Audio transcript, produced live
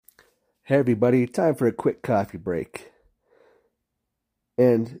Hey everybody, time for a quick coffee break.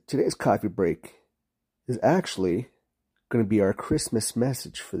 And today's coffee break is actually going to be our Christmas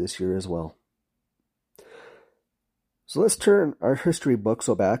message for this year as well. So let's turn our history books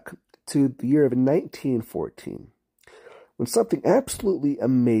back to the year of 1914, when something absolutely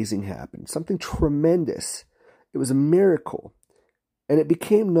amazing happened, something tremendous. It was a miracle, and it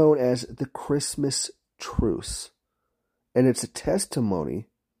became known as the Christmas Truce. And it's a testimony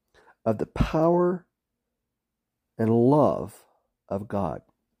of the power and love of God.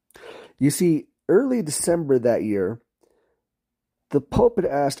 You see, early December that year, the Pope had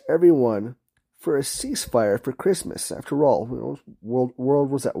asked everyone for a ceasefire for Christmas. After all,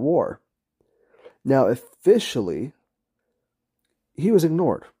 world was at war. Now, officially, he was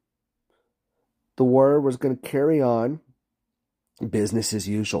ignored. The war was going to carry on business as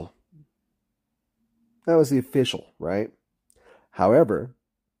usual. That was the official, right? However,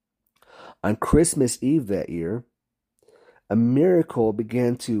 on Christmas Eve that year, a miracle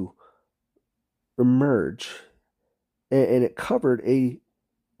began to emerge, and it covered a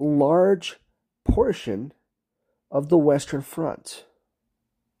large portion of the Western Front.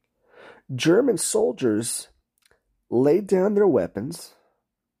 German soldiers laid down their weapons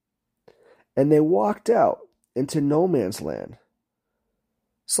and they walked out into no man's land.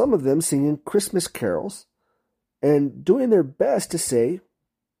 Some of them singing Christmas carols and doing their best to say,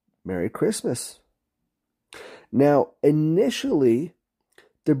 "Merry Christmas." Now, initially,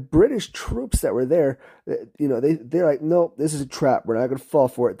 the British troops that were there, they're like, "No, this is a trap. We're not going to fall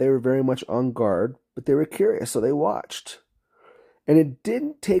for it." They were very much on guard, but they were curious, so they watched. And it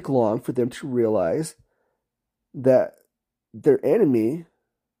didn't take long for them to realize that their enemy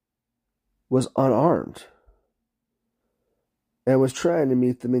was unarmed and was trying to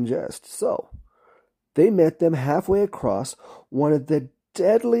meet them in jest. So they met them halfway across one of the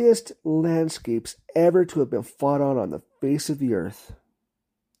deadliest landscapes ever to have been fought on the face of the earth.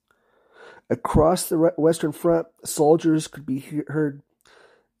 Across the Western Front, soldiers could be heard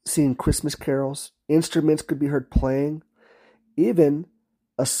singing Christmas carols. Instruments could be heard playing. Even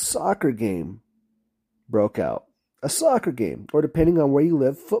a soccer game broke out. A soccer game, or depending on where you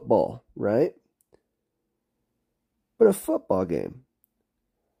live, football, right? But a football game.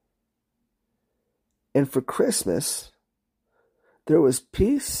 And for Christmas, there was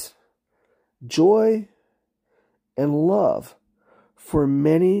peace, joy, and love for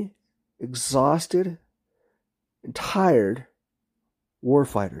many exhausted and tired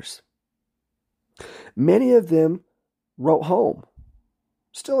warfighters. Many of them wrote home,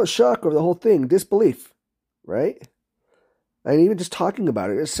 still in shock over the whole thing, disbelief, right? And even just talking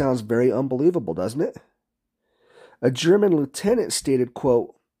about it, it sounds very unbelievable, doesn't it? A German lieutenant stated,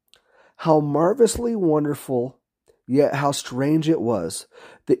 quote, "How marvelously wonderful, yet how strange it was.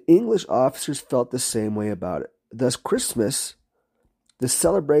 The English officers felt the same way about it. Thus Christmas, the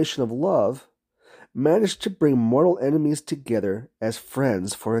celebration of love, managed to bring mortal enemies together as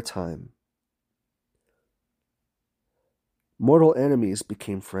friends for a time." Mortal enemies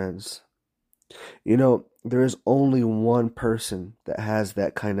became friends. You know, there is only one person that has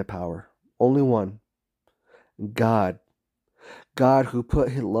that kind of power. Only one. God. God who put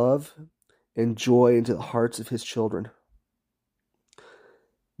his love and joy into the hearts of his children.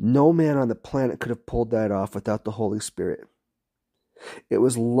 No man on the planet could have pulled that off without the Holy Spirit. It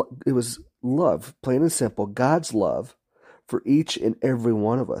was love, plain and simple, God's love for each and every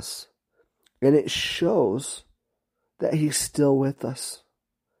one of us. And it shows that he's still with us.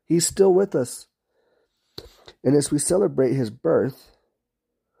 He's still with us. And as we celebrate his birth,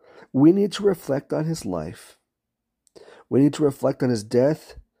 we need to reflect on his life. We need to reflect on his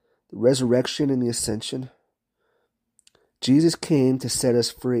death, the resurrection, and the ascension. Jesus came to set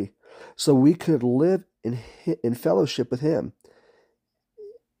us free so we could live in fellowship with him.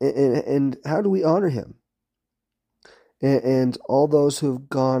 And how do we honor him? And all those who have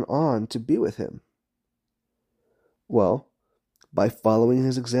gone on to be with him? Well, by following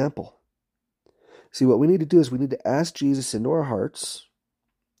his example. See, what we need to do is we need to ask Jesus into our hearts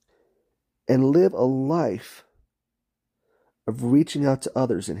and live a life of reaching out to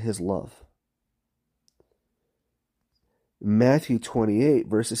others in his love. Matthew 28,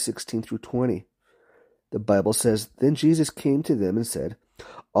 verses 16 through 20. The Bible says, "Then Jesus came to them and said,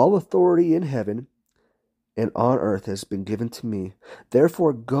 'All authority in heaven and on earth has been given to me.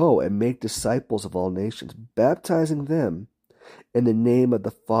 Therefore go and make disciples of all nations, baptizing them in the name of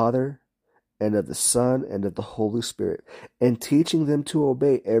the Father and of the Son and of the Holy Spirit, and teaching them to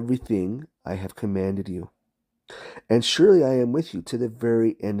obey everything I have commanded you. And surely I am with you to the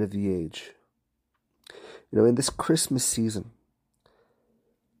very end of the age.'" In this Christmas season,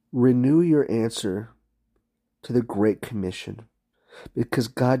 Renew your answer to the Great Commission, because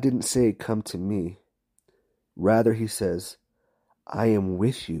God didn't say, "Come to me." Rather, he says, "I am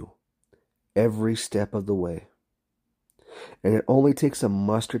with you every step of the way." And it only takes a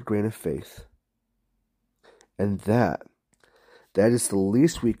mustard grain of faith. And that is the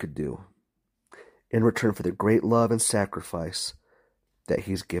least we could do in return for the great love and sacrifice that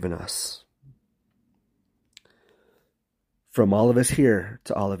he's given us. From all of us here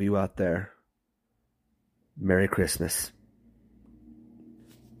to all of you out there, Merry Christmas.